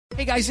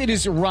Hey guys, it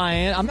is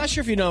Ryan. I'm not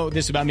sure if you know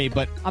this about me,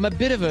 but I'm a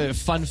bit of a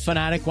fun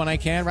fanatic when I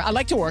can. I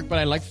like to work, but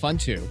I like fun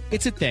too.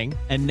 It's a thing.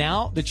 And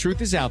now the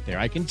truth is out there.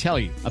 I can tell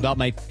you about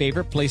my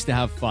favorite place to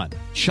have fun.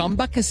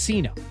 Chumba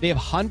Casino. They have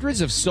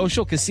hundreds of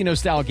social casino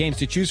style games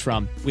to choose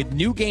from with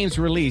new games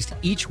released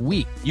each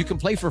week. You can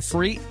play for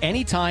free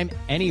anytime,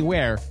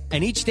 anywhere.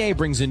 And each day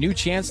brings a new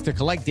chance to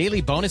collect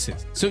daily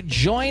bonuses. So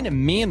join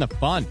me in the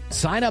fun.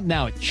 Sign up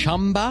now at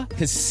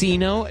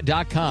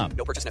ChumbaCasino.com.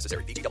 No purchase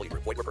necessary. VGW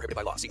Group. Void where prohibited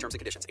by law. See terms and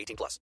conditions. 18+.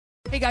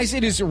 Hey guys,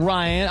 it is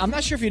Ryan. I'm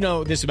not sure if you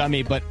know this about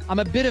me, but I'm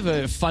a bit of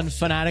a fun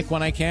fanatic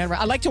when I can.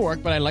 I like to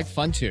work, but I like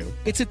fun too.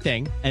 It's a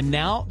thing. And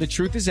now the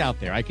truth is out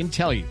there. I can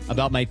tell you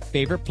about my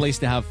favorite place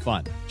to have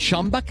fun.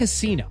 Chumba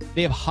Casino.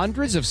 They have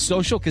hundreds of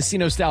social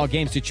casino style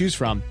games to choose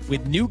from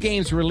with new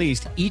games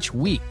released each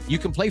week. You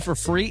can play for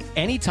free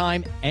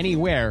anytime,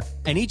 anywhere.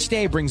 And each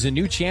day brings a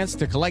new chance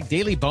to collect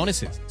daily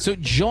bonuses. So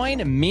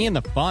join me in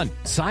the fun.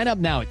 Sign up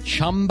now at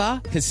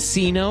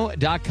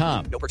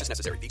ChumbaCasino.com. No purchase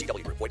necessary.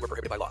 VGW Group. Void where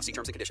prohibited by law. See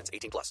terms and conditions.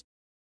 18+.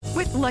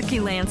 With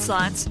Lucky Land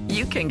Slots,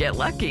 you can get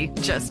lucky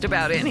just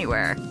about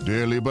anywhere.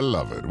 Dearly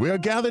beloved, we are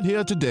gathered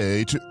here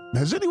today to...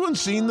 Has anyone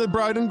seen the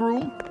bride and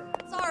groom?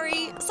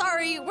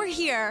 Sorry, we're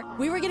here.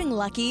 We were getting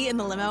lucky in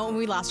the limo and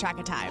we lost track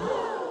of time.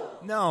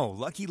 No,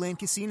 Lucky Land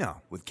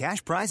Casino, with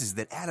cash prizes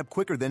that add up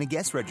quicker than a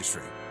guest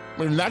registry.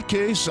 In that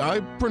case,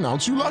 I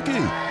pronounce you lucky.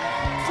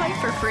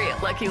 Play for free at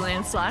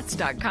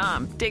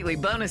LuckyLandSlots.com. Daily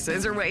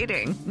bonuses are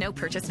waiting. No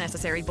purchase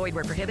necessary. Void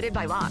where prohibited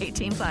by law.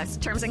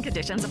 18+. Terms and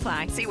conditions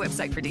apply. See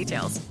website for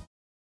details.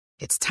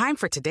 It's time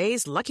for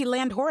today's Lucky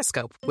Land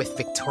horoscope with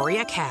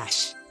Victoria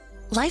Cash.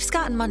 Life's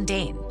gotten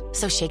mundane,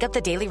 so shake up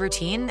the daily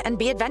routine and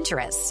be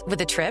adventurous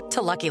with a trip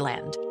to Lucky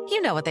Land.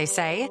 You know what they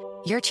say.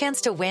 Your chance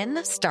to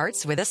win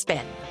starts with a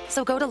spin.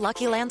 So go to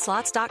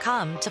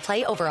LuckyLandSlots.com to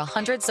play over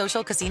 100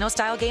 social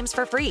casino-style games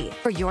for free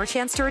for your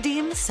chance to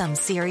redeem some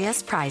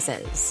serious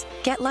prizes.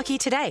 Get lucky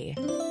today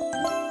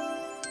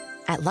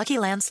at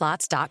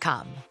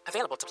LuckyLandSlots.com.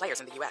 Available to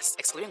players in the U.S.,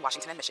 excluding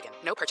Washington and Michigan.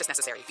 No purchase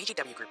necessary.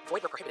 VGW Group.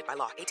 Void where prohibited by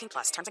law.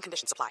 18+. Terms and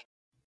conditions apply.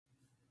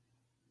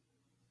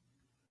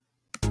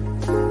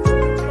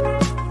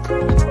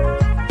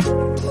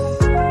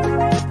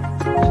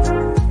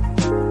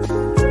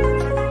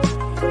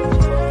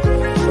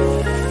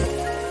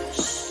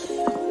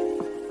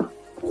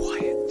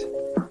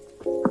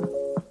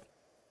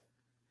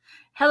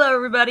 Hello,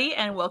 everybody,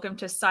 and welcome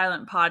to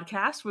Silent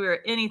Podcast. We are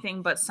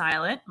anything but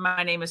silent.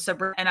 My name is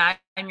Sabrina, and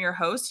I'm your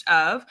host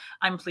of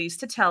I'm Pleased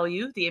to Tell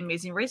You, the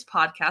Amazing Race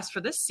podcast for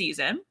this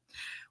season.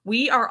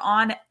 We are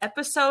on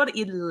episode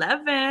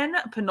 11,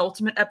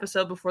 penultimate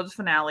episode before the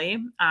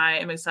finale. I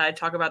am excited to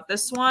talk about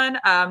this one.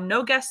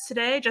 No guests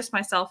today, just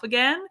myself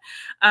again.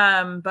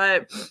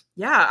 But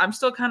yeah, I'm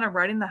still kind of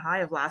riding the high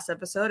of last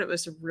episode. It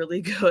was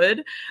really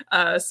good.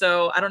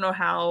 So I don't know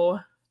how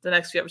the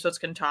next few episodes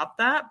can top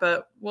that,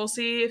 but we'll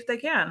see if they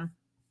can.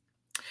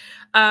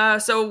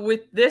 So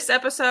with this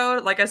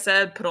episode, like I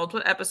said,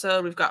 penultimate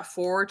episode, we've got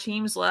 4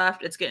 teams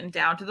left. It's getting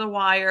down to the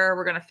wire.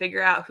 We're going to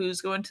figure out who's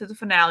going to the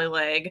finale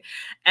leg,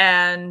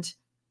 and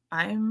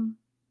I'm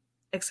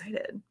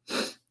excited.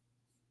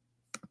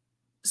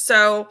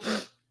 So,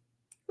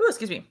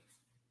 excuse me.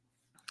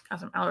 Got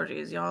some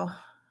allergies, y'all.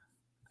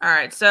 All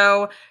right,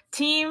 so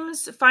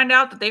teams find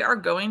out that they are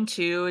going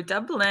to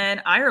Dublin,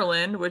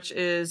 Ireland, which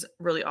is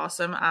really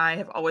awesome. I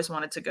have always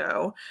wanted to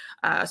go,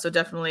 so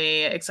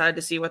definitely excited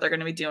to see what they're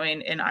going to be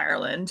doing in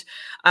Ireland.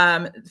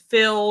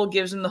 Phil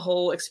gives them the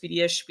whole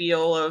Expedia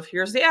spiel of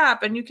here's the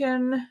app, and you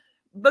can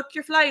book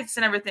your flights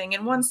and everything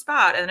in one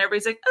spot. And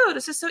everybody's like, oh,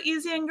 this is so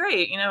easy and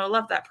great. You know,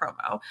 love that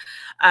promo.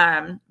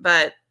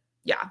 But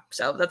yeah,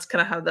 so that's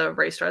kind of how the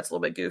race starts, a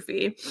little bit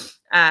goofy.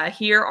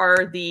 Here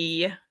are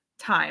the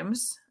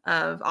times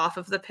off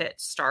of the pit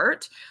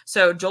start.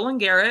 So Joel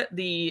and Garrett,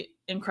 the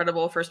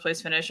incredible first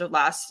place finish of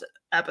last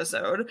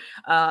episode,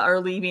 are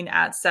leaving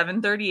at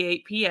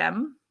 7:38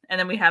 p.m. And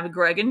then we have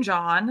Greg and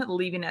John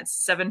leaving at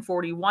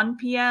 7:41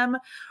 p.m.,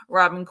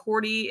 Rob and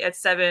Cordy at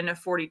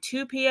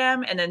 7:42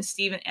 p.m., and then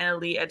Steve and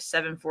Annalie at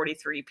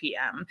 7:43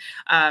 p.m.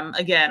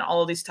 Again,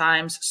 all of these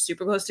times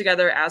super close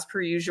together as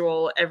per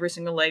usual. Every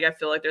single leg I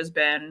feel like there's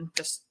been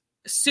just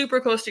super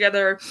close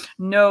together.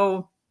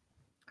 No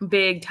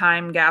big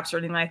time gaps or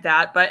anything like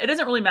that, but it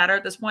doesn't really matter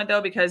at this point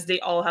though, because they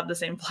all have the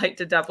same flight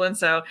to Dublin.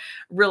 So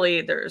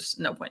really there's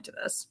no point to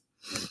this.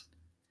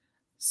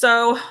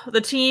 So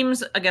the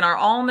teams, again, are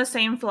all on the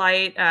same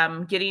flight,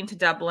 getting to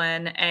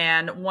Dublin.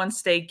 And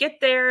once they get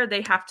there,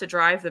 they have to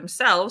drive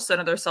themselves, so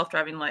another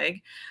self-driving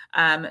leg,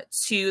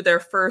 to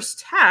their first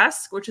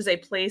task, which is a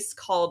place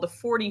called the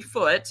 40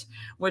 Foot,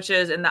 which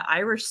is in the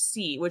Irish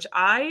Sea, which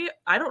I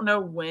don't know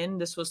when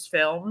this was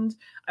filmed.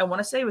 I want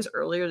to say it was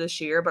earlier this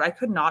year, but I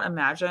could not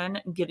imagine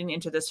getting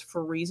into this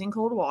freezing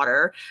cold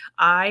water.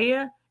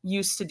 I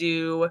used to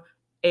do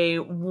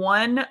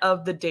one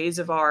of the days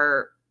of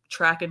our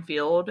track and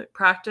field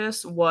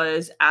practice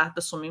was at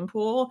the swimming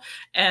pool,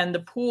 and the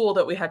pool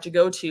that we had to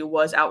go to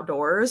was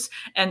outdoors,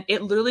 and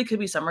it literally could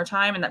be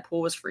summertime and that pool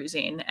was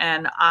freezing,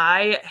 and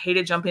I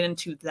hated jumping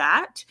into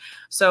that.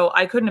 So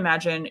I couldn't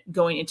imagine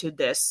going into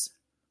this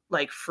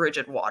like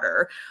frigid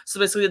water. So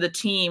basically the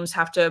teams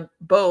have to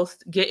both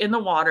get in the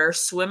water,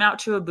 swim out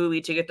to a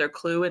buoy to get their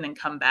clue, and then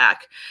come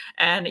back.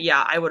 And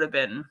yeah, I would have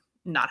been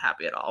not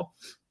happy at all.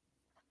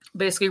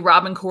 Basically,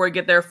 Rob and Corey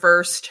get there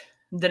first.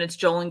 Then it's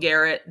Joel and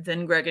Garrett,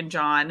 then Greg and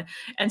John.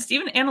 And Steve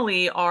and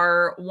Annalie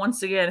are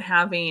once again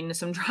having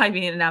some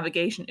driving and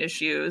navigation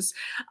issues.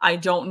 I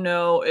don't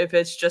know if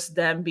it's just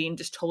them being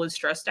just totally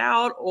stressed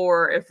out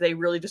or if they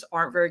really just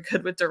aren't very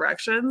good with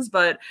directions,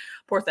 but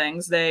poor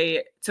things.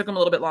 They took them a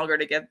little bit longer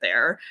to get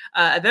there.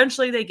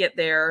 Eventually they get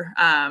there.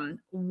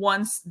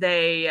 Once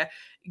they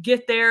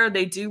get there,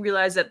 they do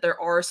realize that there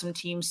are some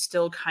teams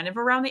still kind of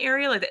around the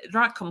area. Like they're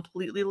not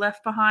completely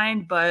left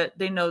behind, but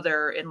they know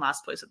they're in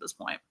last place at this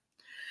point.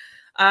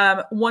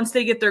 Once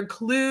they get their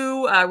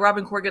clue, Rob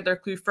and Corey get their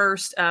clue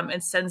first,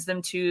 and sends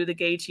them to the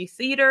Gaiety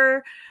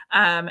Theater.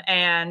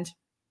 And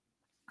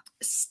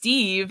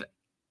Steve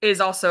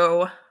is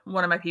also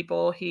one of my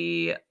people.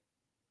 He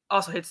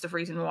also hits the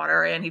freezing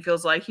water, and he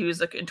feels like he was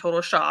like in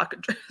total shock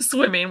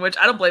swimming, which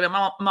I don't blame him.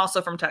 I'm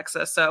also from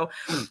Texas, so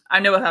I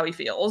know how he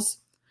feels.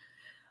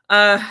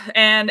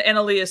 And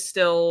Annalie is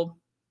still,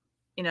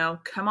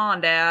 come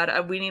on,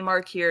 Dad. We need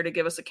Mark here to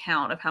give us a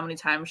count of how many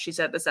times she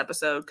said this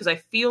episode, because I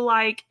feel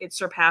like it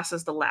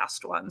surpasses the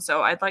last one.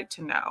 So I'd like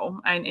to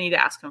know. I need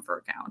to ask him for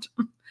a count.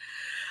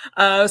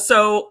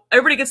 So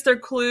everybody gets their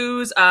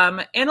clues.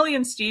 Annalie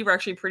and Steve are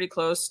actually pretty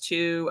close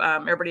to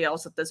everybody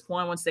else at this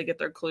point. Once they get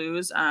their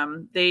clues,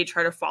 they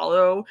try to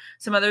follow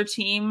some other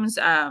teams,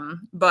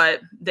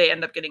 but they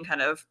end up getting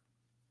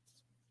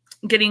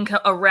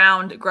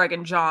around Greg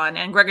and John,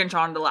 and Greg and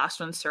John are the last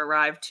ones to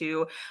arrive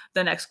to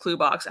the next clue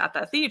box at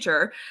that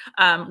theater,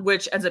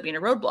 which ends up being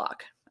a roadblock.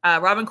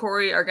 Rob and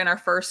Corey are getting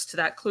first to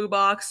that clue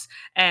box,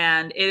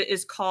 and it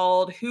is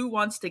called Who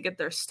Wants to Get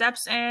Their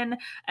Steps In?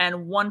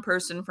 And one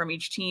person from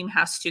each team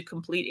has to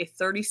complete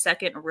a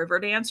 30-second river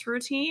dance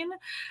routine.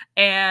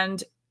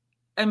 And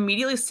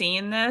immediately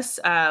seeing this,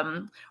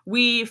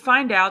 we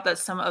find out that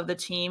some of the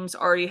teams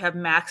already have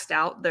maxed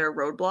out their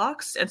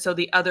roadblocks, and so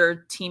the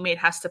other teammate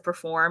has to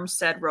perform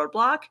said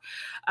roadblock.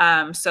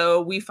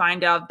 So we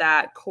find out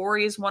that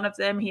Corey is one of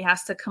them. He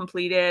has to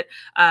complete it.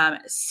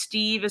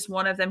 Steve is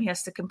one of them. He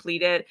has to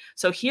complete it.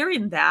 So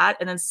hearing that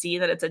and then seeing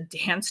that it's a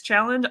dance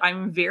challenge,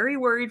 I'm very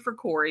worried for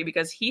Corey,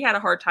 because he had a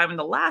hard time in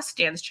the last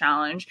dance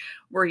challenge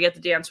where he had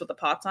to dance with the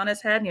pots on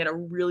his head, and he had a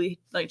really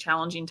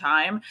challenging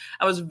time.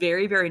 I was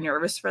very, very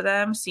nervous for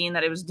them, seeing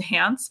that it was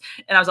dance.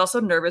 And I was also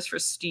nervous for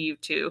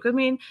Steve too,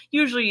 because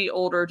usually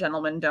older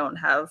gentlemen don't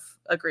have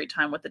a great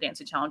time with the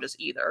dancing challenges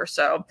either.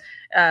 So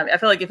I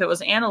feel like if it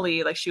was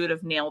Annalie, she would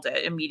have nailed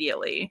it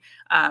immediately.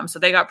 So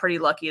they got pretty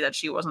lucky that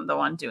she wasn't the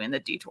one doing the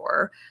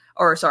the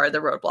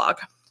roadblock.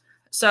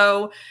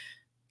 So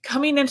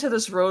coming into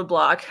this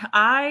roadblock,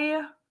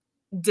 I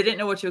didn't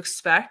know what to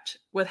expect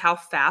with how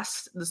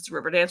fast this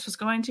river dance was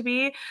going to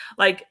be.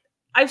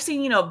 I've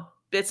seen,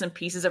 bits and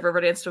pieces of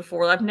Riverdance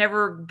before. I've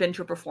never been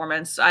to a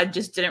performance. I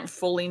just didn't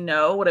fully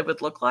know what it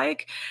would look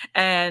like.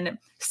 And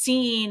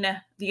seeing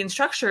the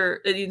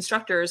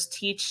instructors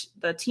teach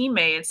the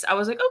teammates, I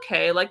was like,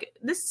 okay,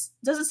 this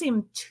doesn't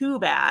seem too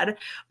bad.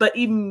 But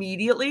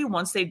immediately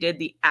once they did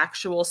the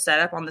actual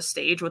setup on the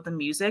stage with the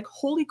music,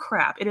 holy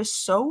crap, it is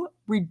so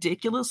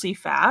ridiculously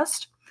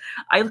fast.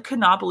 I could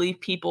not believe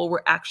people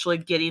were actually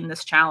getting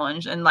this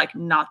challenge in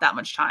not that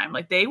much time.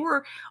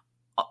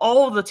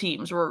 All of the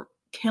teams were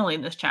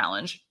killing this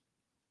challenge.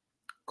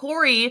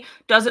 Corey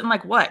does it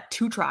in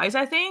 2 tries,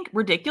 I think.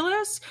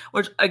 Ridiculous.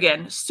 Which,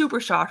 again, super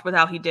shocked with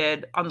how he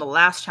did on the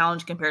last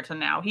challenge compared to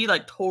now. He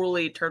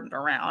totally turned it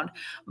around.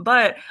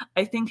 But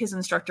I think his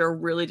instructor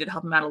really did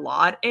help him out a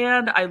lot.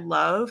 And I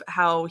love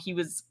how he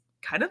was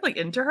kind of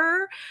into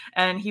her,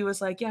 and he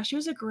was like, yeah, she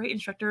was a great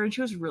instructor and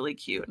she was really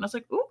cute. And I was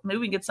like, ooh, maybe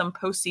we can get some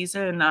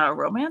postseason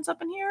romance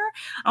up in here.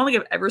 I don't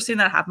think I've ever seen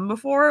that happen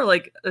before, a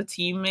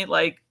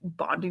teammate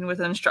bonding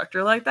with an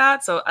instructor like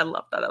that. So I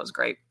love that. That was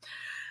great.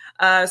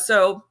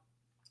 So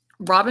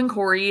Rob and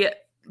Corey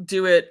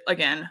do it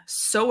again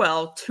so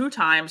well 2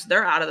 times.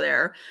 They're out of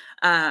there.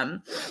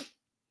 And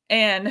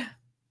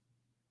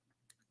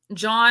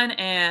John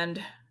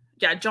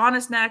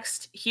is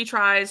next. He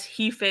tries,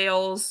 he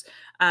fails.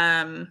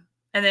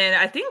 And then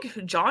I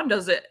think John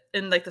does it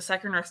in the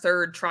second or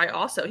third try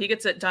also. He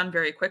gets it done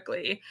very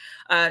quickly.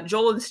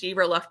 Joel and Steve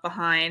are left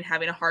behind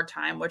having a hard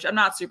time, which I'm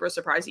not super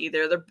surprised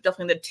either. They're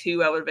definitely the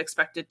 2 I would have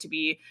expected to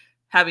be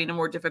having a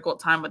more difficult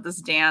time with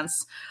this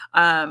dance.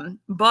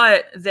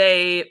 But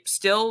they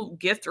still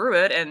get through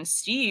it, and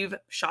Steve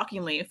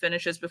shockingly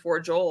finishes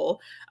before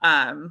Joel,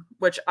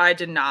 which I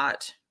did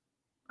not.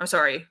 I'm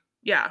sorry.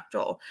 Yeah,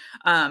 Joel.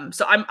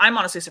 So I'm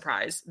honestly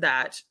surprised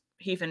that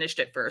he finished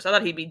it first. I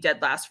thought he'd be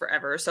dead last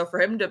forever. So for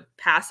him to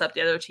pass up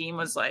the other team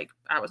was I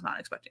was not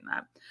expecting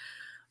that.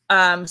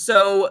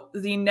 So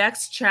the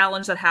next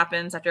challenge that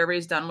happens after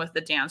everybody's done with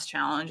the dance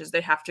challenge is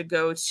they have to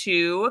go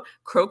to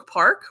Croke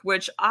Park,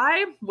 which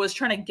I was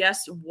trying to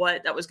guess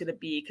what that was going to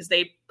be because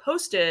they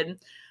posted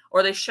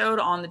or they showed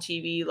on the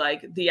TV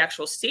like the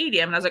actual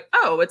stadium. And I was like,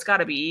 oh, it's got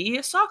to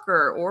be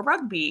soccer or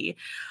rugby.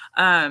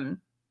 But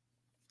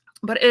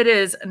it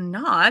is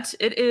not.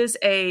 It is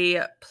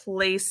a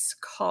place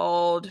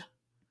called,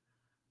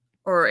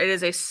 or it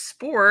is a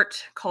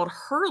sport called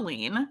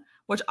hurling,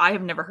 which I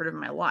have never heard of in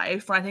my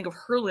life. When I think of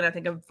hurling, I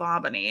think of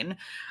vomiting.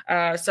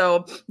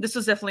 So this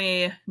was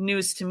definitely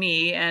news to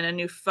me and a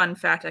new fun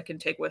fact I can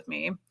take with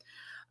me.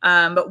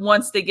 But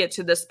once they get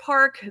to this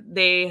park,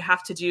 they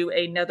have to do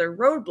another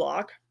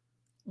roadblock,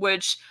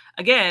 which,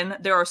 again,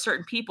 there are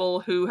certain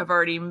people who have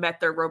already met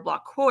their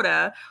roadblock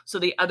quota, so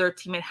the other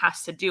teammate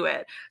has to do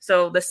it.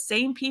 So the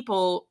same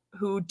people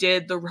who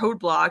did the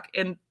roadblock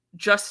and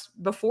just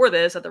before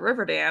this at the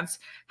river dance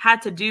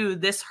had to do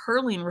this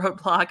hurling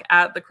roadblock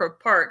at the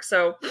Croke Park.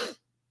 So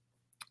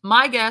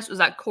my guess was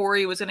that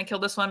Corey was going to kill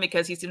this one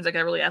because he seems like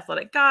a really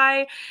athletic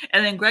guy.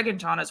 And then Greg and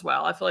John as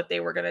well. I feel like they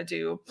were going to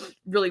do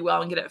really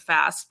well and get it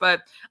fast.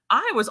 But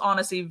I was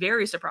honestly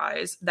very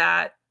surprised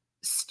that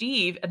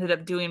Steve ended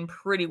up doing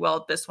pretty well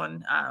at this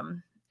one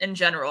in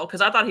general. Because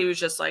I thought he was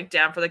just like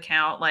down for the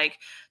count, like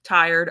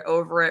tired,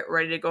 over it,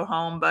 ready to go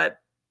home. But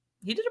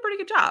he did a pretty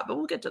good job. But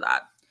we'll get to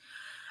that.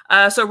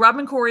 So Rob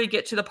and Corey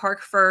get to the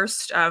park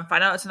first,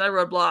 find out it's another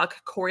roadblock.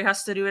 Corey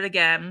has to do it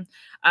again.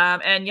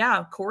 And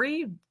yeah,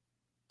 Corey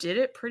did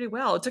it pretty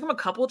well. It took him a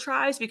couple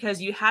tries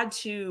because you had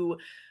to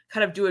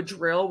kind of do a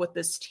drill with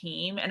this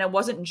team. And it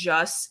wasn't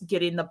just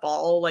getting the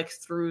ball like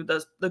through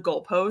the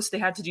goalpost. They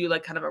had to do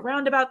like kind of a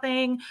roundabout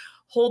thing,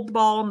 hold the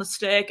ball on the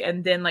stick,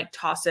 and then like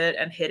toss it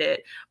and hit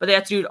it. But they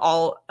had to do it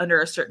all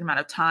under a certain amount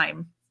of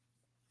time.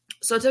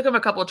 So it took him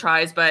a couple of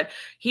tries, but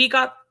he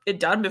got it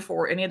done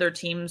before any other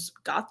teams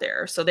got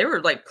there. So they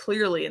were like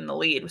clearly in the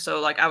lead. So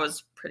like I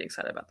was pretty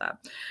excited about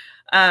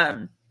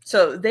that.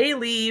 So they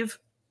leave.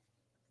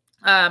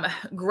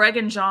 Greg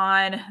and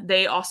John,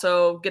 they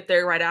also get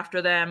there right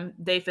after them.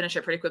 They finish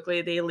it pretty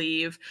quickly. They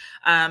leave.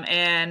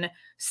 And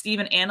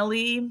Steve and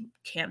Annalee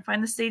can't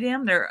find the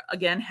stadium. They're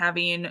again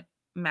having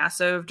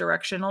massive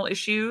directional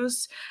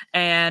issues.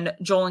 And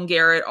Joel and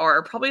Garrett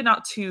are probably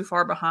not too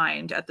far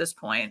behind at this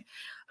point.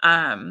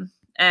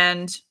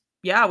 And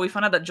yeah, we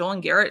found out that Joel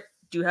and Garrett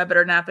do have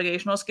better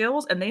navigational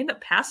skills, and they end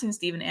up passing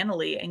Steve and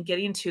Annalee and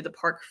getting to the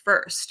park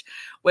first,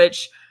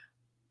 which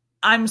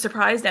I'm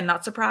surprised and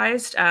not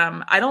surprised.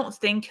 I don't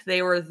think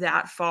they were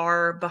that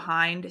far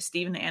behind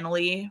Steve and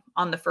Annalee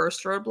on the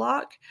first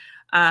roadblock.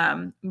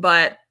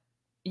 But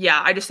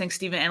yeah, I just think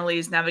Steve and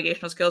Annalee's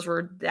navigational skills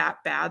were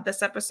that bad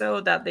this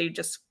episode that they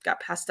just got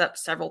passed up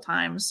several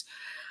times.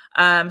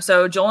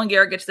 So Joel and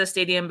Garrett get to the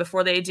stadium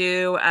before they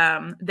do.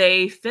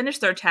 They finish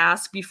their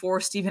task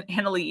before Steve and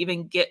Annalee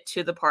even get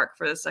to the park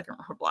for the second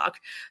roadblock.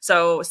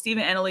 So Steve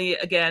and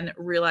Annalee, again,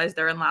 realize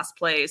they're in last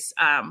place.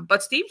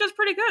 But Steve does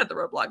pretty good at the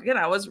roadblock. Again,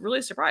 I was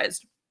really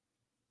surprised.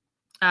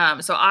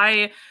 So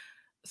I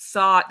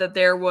thought that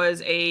there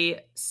was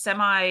a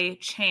semi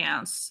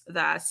chance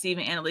that Steve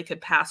and Annalee could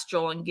pass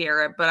Joel and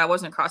Garrett, but I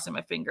wasn't crossing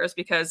my fingers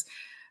because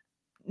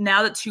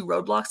now that two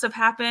roadblocks have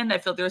happened, I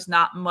feel there's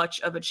not much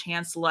of a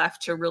chance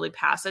left to really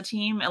pass a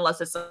team unless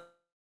it's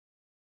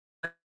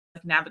like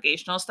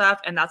navigational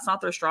stuff, and that's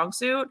not their strong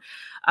suit.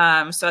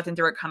 So I think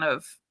they were kind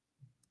of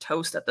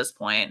toast at this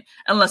point,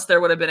 unless there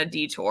would have been a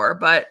detour.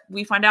 But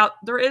we find out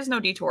there is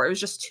no detour. It was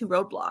just two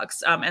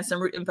roadblocks and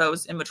some route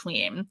infos in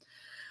between.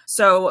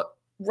 So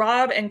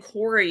Rob and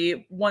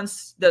Corey,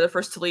 once they're the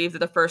first to leave, they're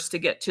the first to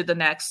get to the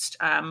next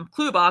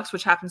clue box,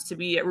 which happens to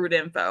be at route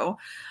info.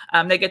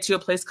 They get to a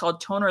place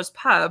called Toner's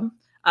Pub.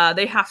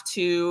 They have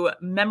to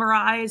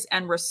memorize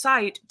and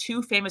recite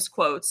two famous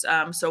quotes.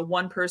 So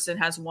one person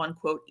has one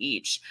quote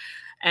each.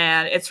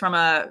 And it's from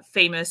a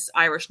famous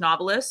Irish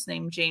novelist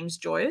named James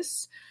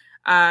Joyce.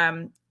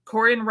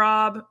 Corey and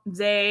Rob,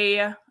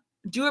 they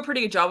do a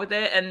pretty good job with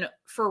it. And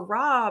for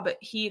Rob,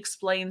 he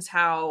explains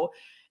how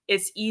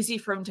it's easy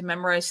for him to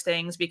memorize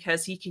things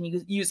because he can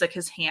use like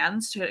his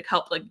hands to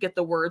help like get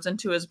the words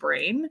into his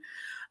brain.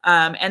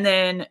 And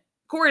then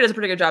Corey does a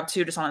pretty good job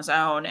too, just on his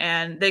own,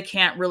 and they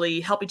can't really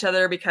help each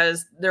other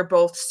because they're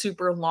both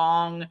super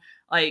long,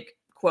 like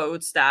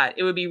quotes that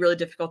it would be really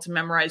difficult to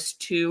memorize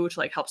two to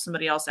like help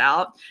somebody else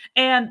out.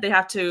 And they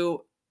have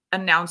to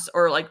announce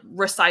or like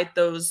recite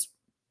those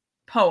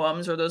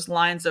poems or those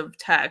lines of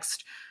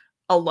text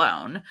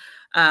alone.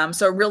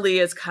 So it really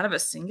is kind of a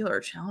singular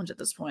challenge at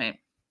this point.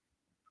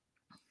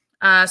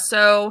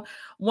 So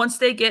once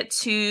they get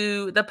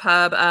to the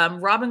pub,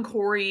 Rob and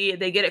Corey,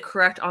 they get it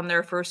correct on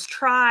their first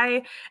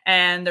try.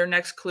 And their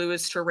next clue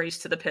is to race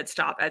to the pit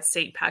stop at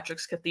St.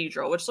 Patrick's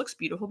Cathedral, which looks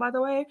beautiful, by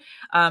the way.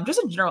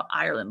 Just in general,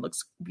 Ireland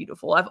looks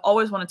beautiful. I've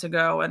always wanted to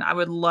go, and I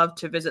would love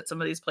to visit some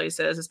of these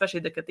places,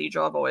 especially the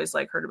cathedral. I've always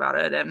like heard about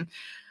it. And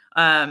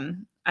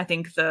I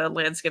think the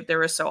landscape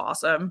there is so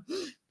awesome.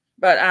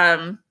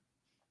 But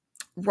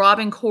Rob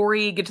and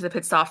Corey get to the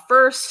pit stop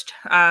first.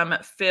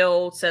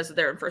 Phil says that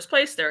they're in first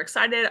place. They're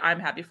excited. I'm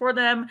happy for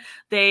them.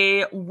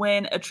 They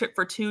win a trip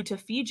for 2 to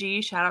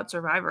Fiji. Shout out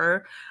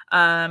Survivor.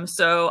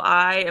 So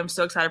I am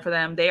so excited for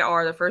them. They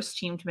are the first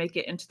team to make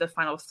it into the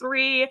final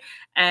 3,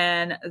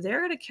 and they're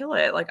going to kill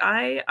it. Like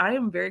I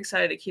am very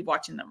excited to keep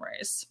watching them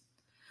race.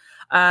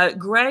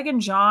 Greg and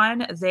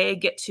John, they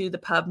get to the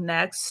pub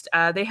next.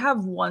 They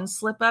have one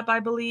slip up, I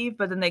believe,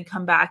 but then they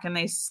come back and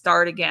they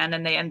start again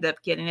and they end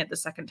up getting it the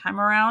second time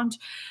around.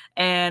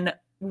 And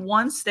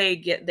once they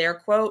get their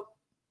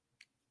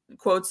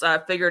quotes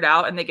figured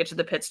out and they get to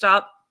the pit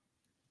stop,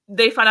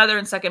 they find out they're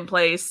in second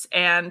place.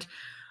 And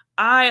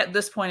I, at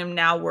this point, am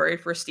now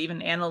worried for Steve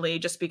and Annalie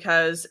just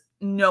because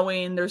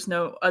knowing there's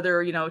no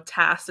other,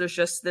 tasks, there's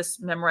just this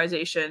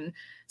memorization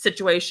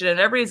situation and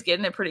everybody's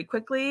getting it pretty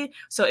quickly.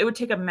 So it would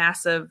take a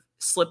massive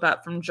slip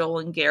up from Joel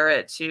and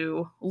Garrett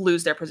to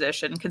lose their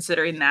position,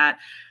 considering that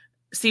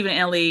Steve and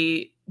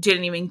Annalie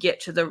didn't even get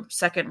to the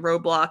second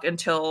roadblock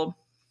until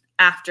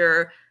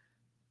after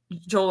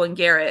Joel and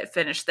Garrett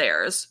finished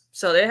theirs.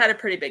 So they had a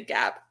pretty big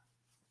gap.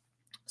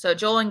 So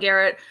Joel and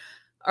Garrett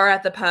are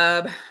at the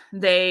pub.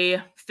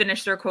 They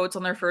finish their quotes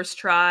on their first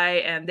try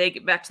and they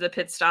get back to the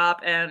pit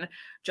stop, and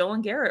Joel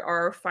and Garrett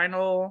are our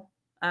final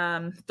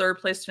third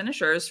place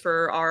finishers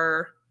for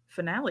our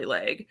finale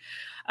leg.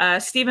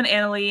 Steve and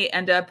Annalie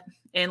end up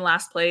in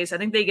last place. I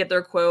think they get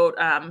their quote.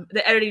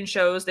 The editing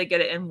shows they get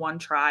it in one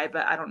try,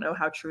 but I don't know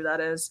how true that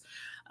is.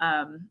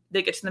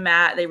 They get to the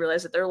mat, they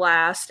realize that they're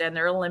last and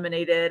they're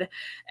eliminated.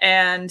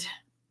 And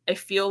I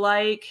feel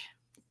like,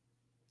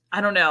 I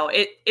don't know,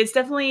 it's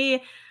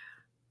definitely,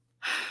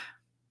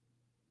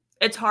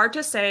 it's hard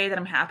to say that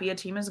I'm happy a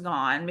team is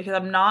gone because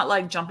I'm not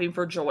like jumping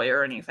for joy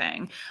or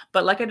anything.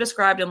 But like I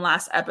described in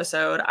last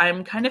episode,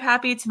 I'm kind of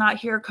happy to not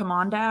hear "Come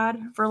on, Dad"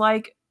 for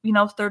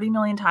 30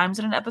 million times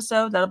in an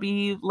episode. That'll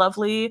be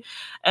lovely.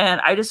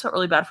 And I just felt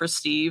really bad for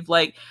Steve.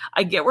 Like,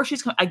 I get where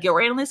I get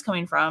where Annalie's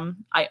coming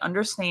from. I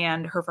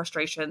understand her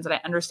frustrations and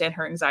I understand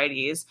her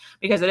anxieties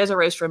because it is a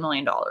race for $1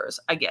 million.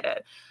 I get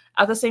it.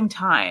 At the same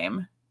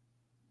time,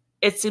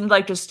 it seemed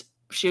like just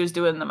she was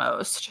doing the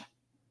most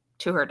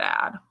to her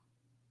dad.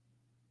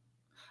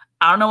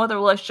 I don't know what the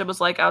relationship was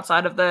like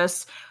outside of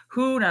this.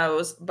 Who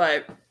knows?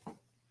 But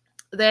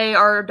they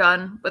are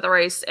done with the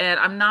race, and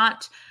I'm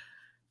not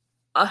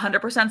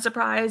 100%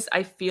 surprised.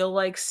 I feel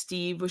like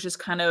Steve was just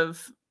kind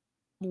of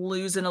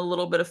losing a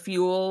little bit of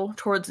fuel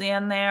towards the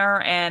end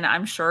there, and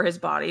I'm sure his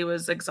body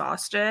was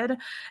exhausted,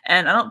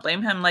 and I don't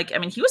blame him. Like, I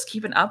mean, he was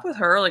keeping up with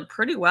her like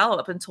pretty well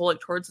up until like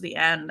towards the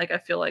end. Like, I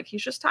feel like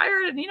he's just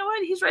tired, and you know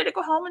what, he's ready to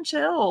go home and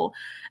chill.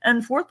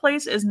 And fourth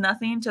place is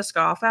nothing to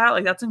scoff at.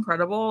 Like, that's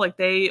incredible. Like,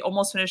 they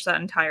almost finished that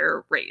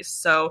entire race,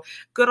 so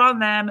good on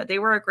them. They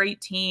were a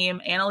great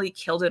team. Annalie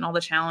killed it in all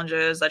the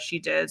challenges that she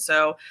did,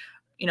 so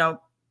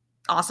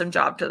awesome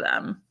job to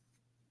them.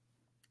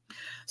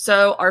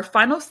 So our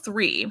final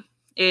 3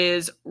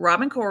 is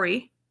Rob and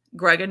Corey,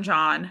 Greg and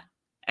John,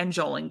 and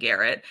Joel and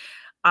Garrett.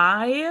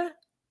 I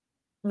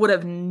would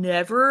have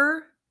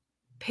never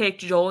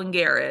picked Joel and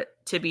Garrett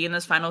to be in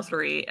this final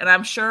 3, and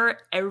I'm sure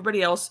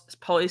everybody else is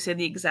probably saying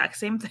the exact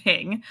same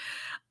thing.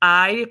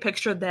 I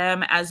pictured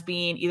them as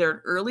being either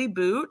an early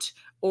boot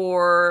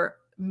or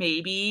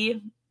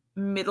maybe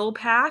middle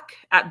pack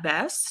at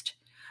best.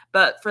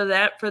 But for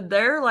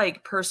their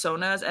like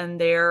personas and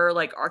their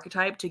like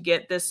archetype to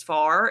get this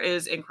far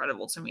is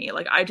incredible to me.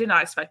 Like, I did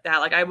not expect that.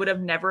 Like, I would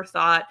have never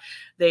thought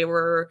they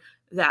were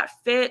that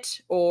fit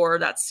or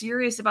that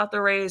serious about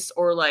the race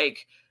or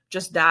like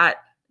just that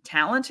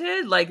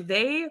talented. Like,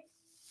 I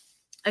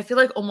feel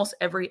like almost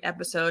every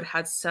episode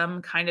had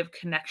some kind of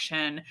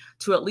connection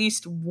to at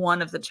least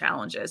one of the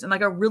challenges and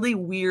like a really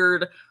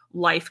weird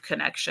life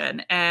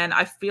connection. And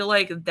I feel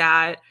like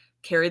that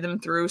carried them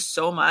through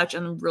so much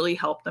and really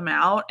helped them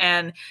out.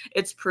 And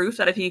it's proof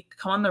that if you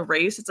come on the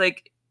race, it's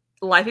like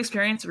life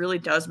experience really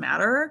does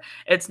matter.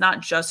 It's not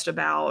just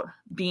about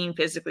being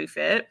physically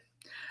fit.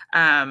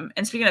 And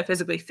speaking of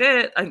physically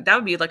fit, I think that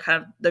would be like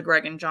kind of the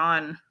Greg and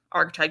John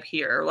archetype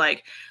here,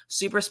 like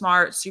super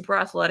smart, super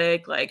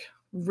athletic, like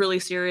really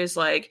serious,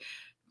 like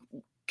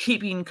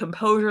keeping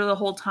composure the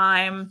whole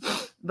time.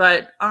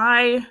 But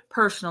I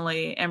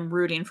personally am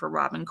rooting for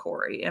Rob and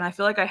Corey, and I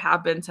feel like I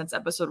have been since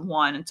episode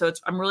 1. And so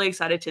I'm really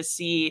excited to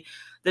see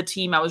the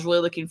team I was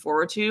really looking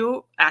forward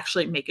to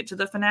actually make it to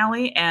the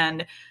finale.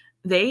 And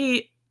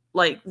they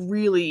like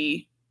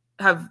really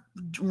have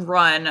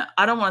run,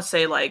 I don't want to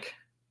say like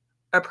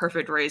a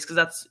perfect race because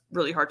that's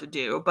really hard to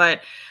do,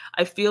 but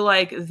I feel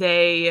like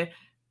they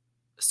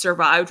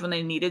survived when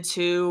they needed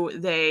to.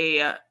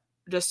 They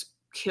just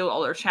killed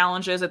all their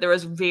challenges. That there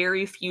was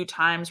very few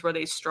times where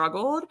they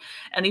struggled,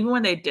 and even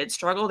when they did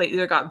struggle, they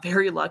either got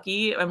very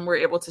lucky and were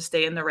able to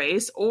stay in the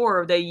race,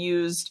 or they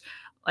used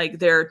like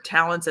their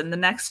talents in the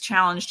next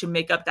challenge to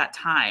make up that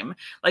time.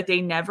 Like,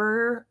 they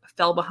never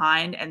fell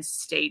behind and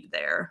stayed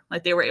there.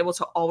 Like, they were able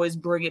to always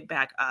bring it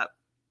back up.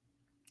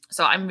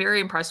 So I'm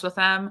very impressed with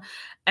them,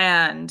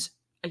 and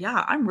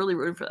yeah, I'm really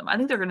rooting for them. I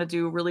think they're going to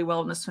do really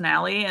well in this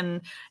finale.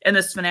 And in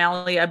this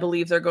finale, I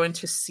believe they're going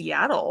to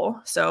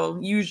Seattle. So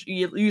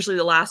usually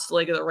the last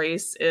leg of the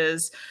race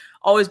is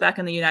always back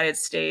in the United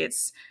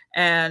States.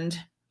 And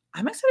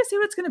I'm excited to see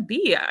what it's going to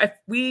be.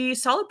 We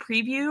saw a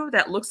preview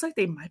that looks like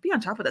they might be on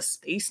top of the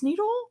Space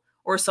Needle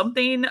or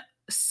something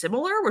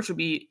similar, which would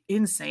be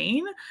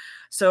insane.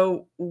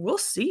 So we'll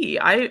see.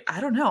 I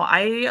don't know.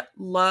 I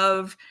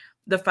love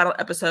the final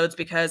episodes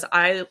because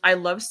I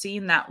love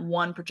seeing that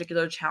one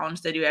particular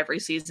challenge they do every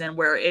season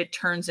where it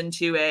turns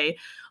into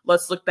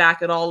let's look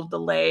back at all of the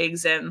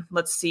legs and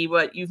let's see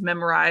what you've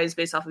memorized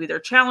based off of either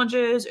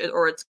challenges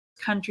or it's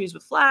countries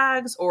with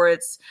flags, or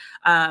it's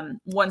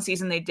one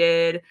season they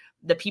did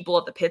the people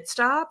at the pit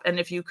stop, and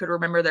if you could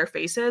remember their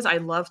faces. I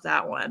loved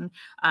that one.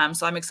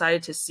 So I'm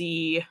excited to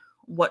see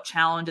what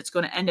challenge it's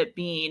going to end up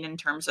being in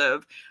terms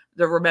of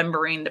the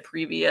remembering the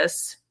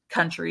previous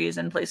countries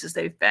and places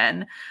they've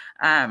been.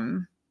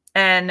 And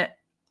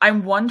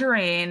I'm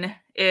wondering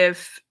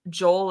if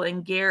Joel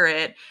and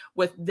Garrett,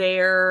 with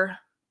their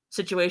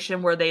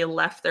situation where they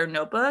left their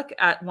notebook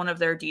at one of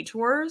their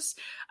detours,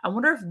 I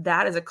wonder if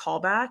that is a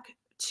callback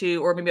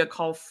to, or maybe a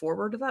call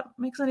forward, if that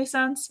makes any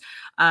sense,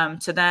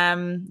 to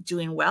them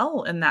doing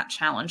well in that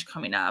challenge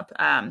coming up.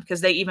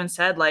 Because they even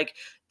said like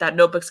that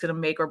notebook's going to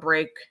make or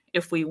break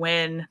if we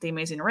win the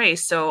Amazing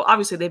Race. So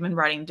obviously they've been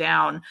writing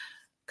down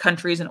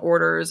countries and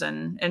orders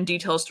and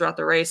details throughout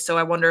the race. So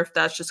I wonder if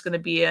that's just going to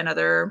be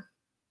another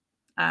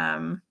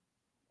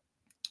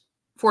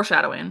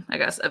foreshadowing, I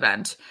guess,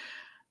 event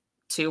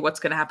to what's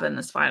going to happen in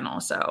this final.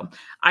 So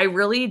I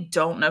really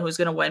don't know who's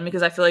going to win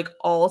because I feel like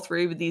all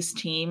three of these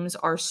teams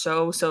are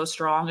so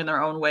strong in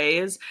their own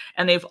ways,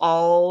 and they've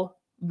all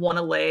won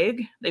a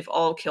leg. They've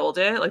all killed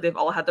it. Like they've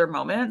all had their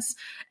moments,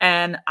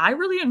 and I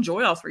really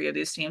enjoy all three of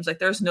these teams. Like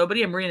there's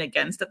nobody I'm rooting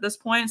against at this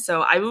point.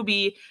 So I will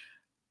be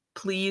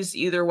pleased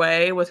either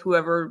way with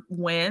whoever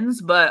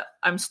wins, but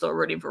I'm still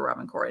rooting for Rob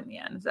and Corey in the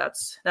end.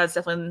 That's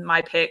definitely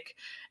my pick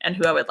and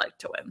who I would like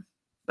to win.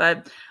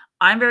 But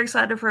I'm very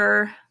excited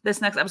for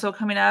this next episode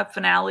coming up.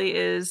 Finale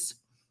is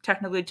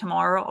technically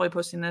tomorrow. I'll be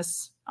posting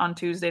this on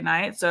Tuesday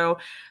night. So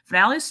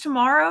finale is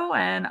tomorrow,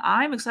 and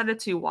I'm excited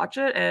to watch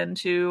it and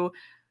to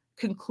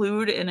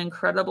conclude an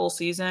incredible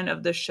season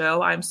of this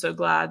show. I'm so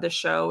glad the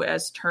show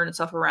has turned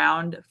itself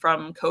around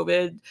from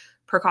COVID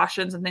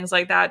precautions and things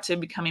like that to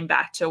becoming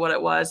back to what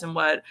it was and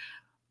what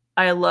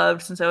I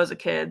loved since I was a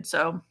kid.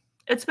 So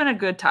it's been a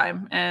good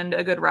time and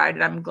a good ride,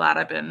 and I'm glad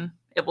I've been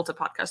able to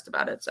podcast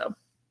about it. So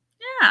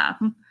yeah.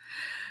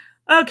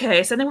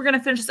 Okay, so I think we're going to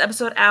finish this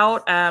episode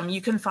out.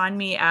 You can find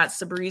me at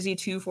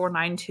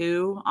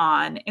Sabrizi2492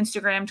 on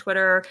Instagram,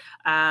 Twitter.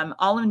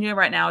 All I'm doing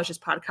right now is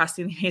just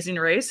podcasting The Amazing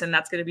Race, and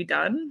that's going to be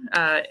done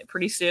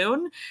pretty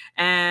soon.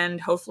 And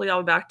hopefully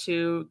I'll be back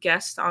to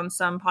guest on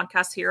some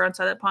podcasts here on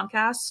Silent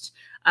Podcast.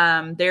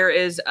 There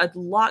is a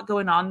lot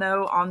going on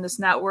though on this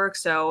network.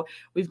 So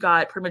we've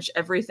got pretty much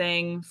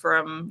everything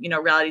from,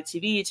 reality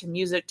TV to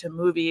music to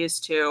movies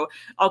to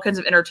all kinds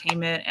of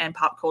entertainment and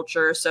pop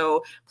culture.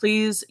 So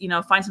please,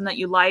 find something that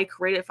you like,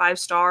 rate it 5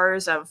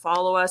 stars,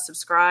 follow us,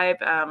 subscribe.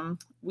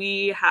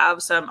 We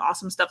have some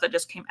awesome stuff that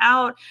just came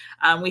out.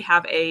 We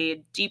have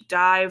a deep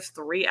dive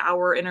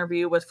 3-hour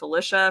interview with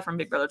Felicia from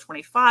Big Brother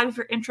 25. If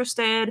you're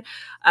interested,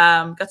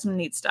 got some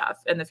neat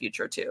stuff in the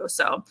future too.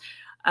 So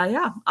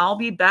I'll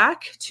be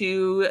back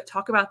to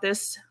talk about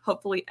this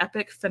hopefully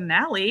epic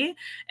finale.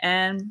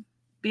 And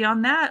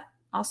beyond that,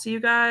 I'll see you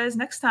guys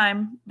next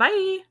time.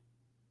 Bye.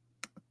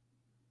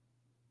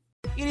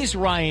 It is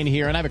Ryan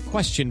here, and I have a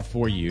question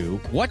for you.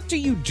 What do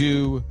you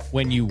do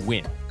when you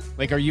win?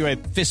 Like, are you a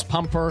fist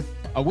pumper,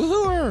 a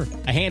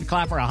woohooer, a hand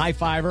clapper, a high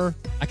fiver?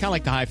 I kind of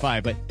like the high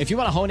five, but if you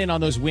want to hone in on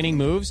those winning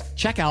moves,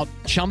 check out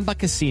Chumba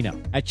Casino.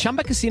 At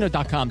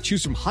ChumbaCasino.com,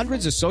 choose from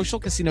hundreds of social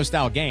casino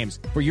style games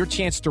for your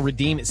chance to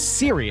redeem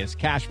serious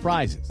cash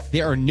prizes.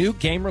 There are new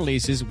game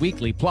releases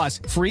weekly, plus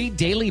free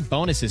daily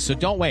bonuses. So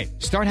don't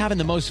wait. Start having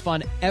the most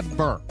fun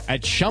ever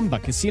at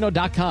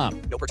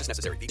ChumbaCasino.com. No purchase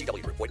necessary.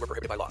 VGW Group. Void where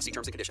prohibited by law. See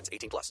terms and conditions.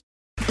 18+.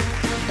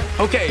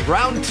 Okay,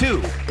 round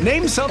 2.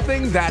 Name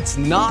something that's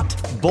not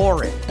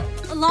boring.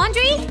 A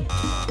laundry?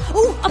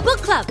 Ooh, a book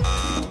club.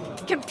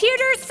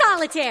 Computer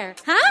solitaire,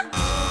 huh?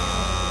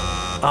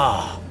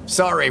 Ah,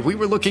 sorry, we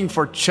were looking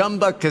for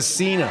Chumba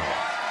Casino.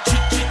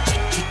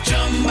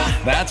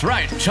 That's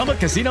right,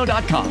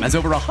 ChumbaCasino.com has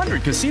over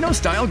 100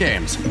 casino-style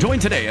games. Join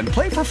today and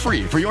play for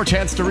free for your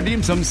chance to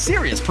redeem some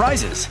serious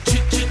prizes.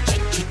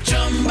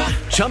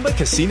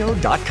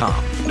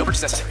 ChumbaCasino.com. No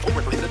purchase necessary. Void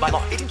where prohibited by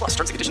law. 18+. Terms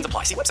and conditions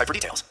apply. See website for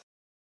details.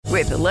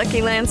 With the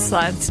Lucky Land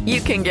Slots,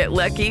 you can get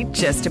lucky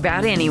just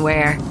about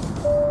anywhere.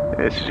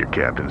 This is your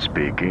captain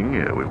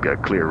speaking. We've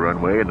got clear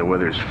runway and the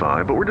weather's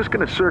fine, but we're just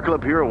going to circle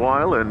up here a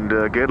while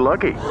and get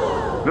lucky.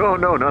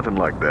 No, nothing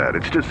like that.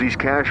 It's just these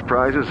cash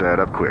prizes add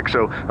up quick.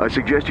 So I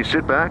suggest you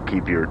sit back,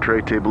 keep your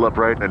tray table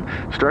upright, and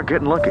start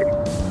getting lucky.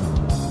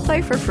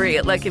 Play for free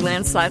at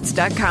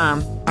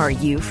LuckyLandSlots.com. Are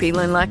you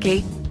feeling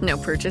lucky? No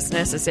purchase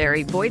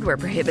necessary. Void where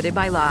prohibited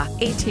by law.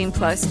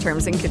 18+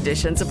 terms and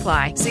conditions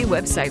apply. See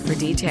website for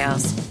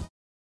details.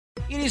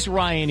 It is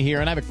Ryan here,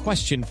 and I have a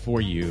question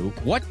for you.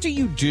 What do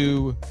you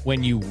do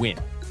when you win?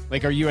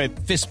 Like, are you a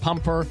fist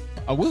pumper,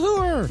 a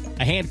woohooer,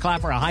 a hand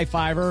clapper, a high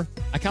fiver?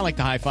 I kind of like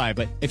the high five,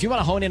 but if you want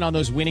to hone in on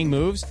those winning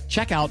moves,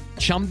 check out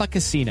Chumba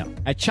Casino.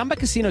 At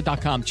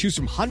ChumbaCasino.com, choose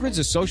from hundreds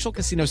of social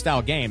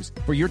casino-style games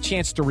for your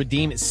chance to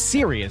redeem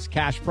serious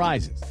cash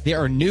prizes. There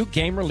are new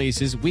game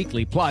releases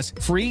weekly, plus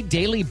free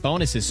daily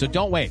bonuses. So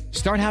don't wait.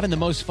 Start having the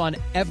most fun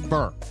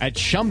ever at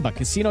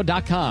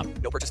ChumbaCasino.com.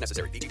 No purchase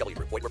necessary. VGW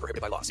Group. Void where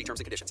prohibited by law. See terms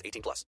and conditions.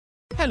 18+.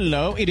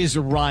 Hello, it is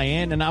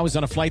Ryan, and I was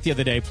on a flight the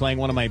other day playing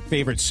one of my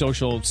favorite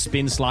social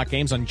spin slot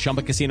games on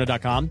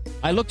ChumbaCasino.com.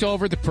 I looked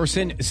over at the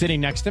person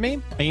sitting next to me,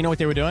 and you know what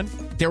they were doing?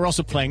 They were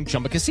also playing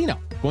Chumba Casino.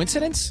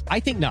 Coincidence?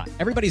 I think not.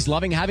 Everybody's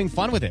loving having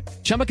fun with it.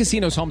 Chumba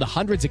Casino is home to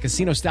hundreds of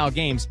casino-style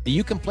games that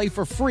you can play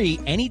for free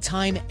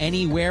anytime,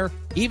 anywhere,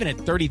 even at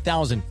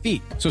 30,000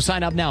 feet. So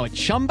sign up now at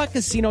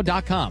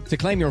ChumbaCasino.com to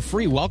claim your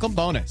free welcome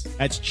bonus.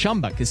 That's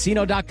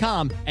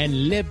ChumbaCasino.com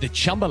and live the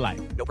Chumba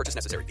life. No purchase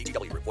necessary.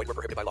 VGW Group. Void where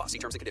prohibited by law. See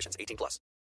terms and conditions. 18+.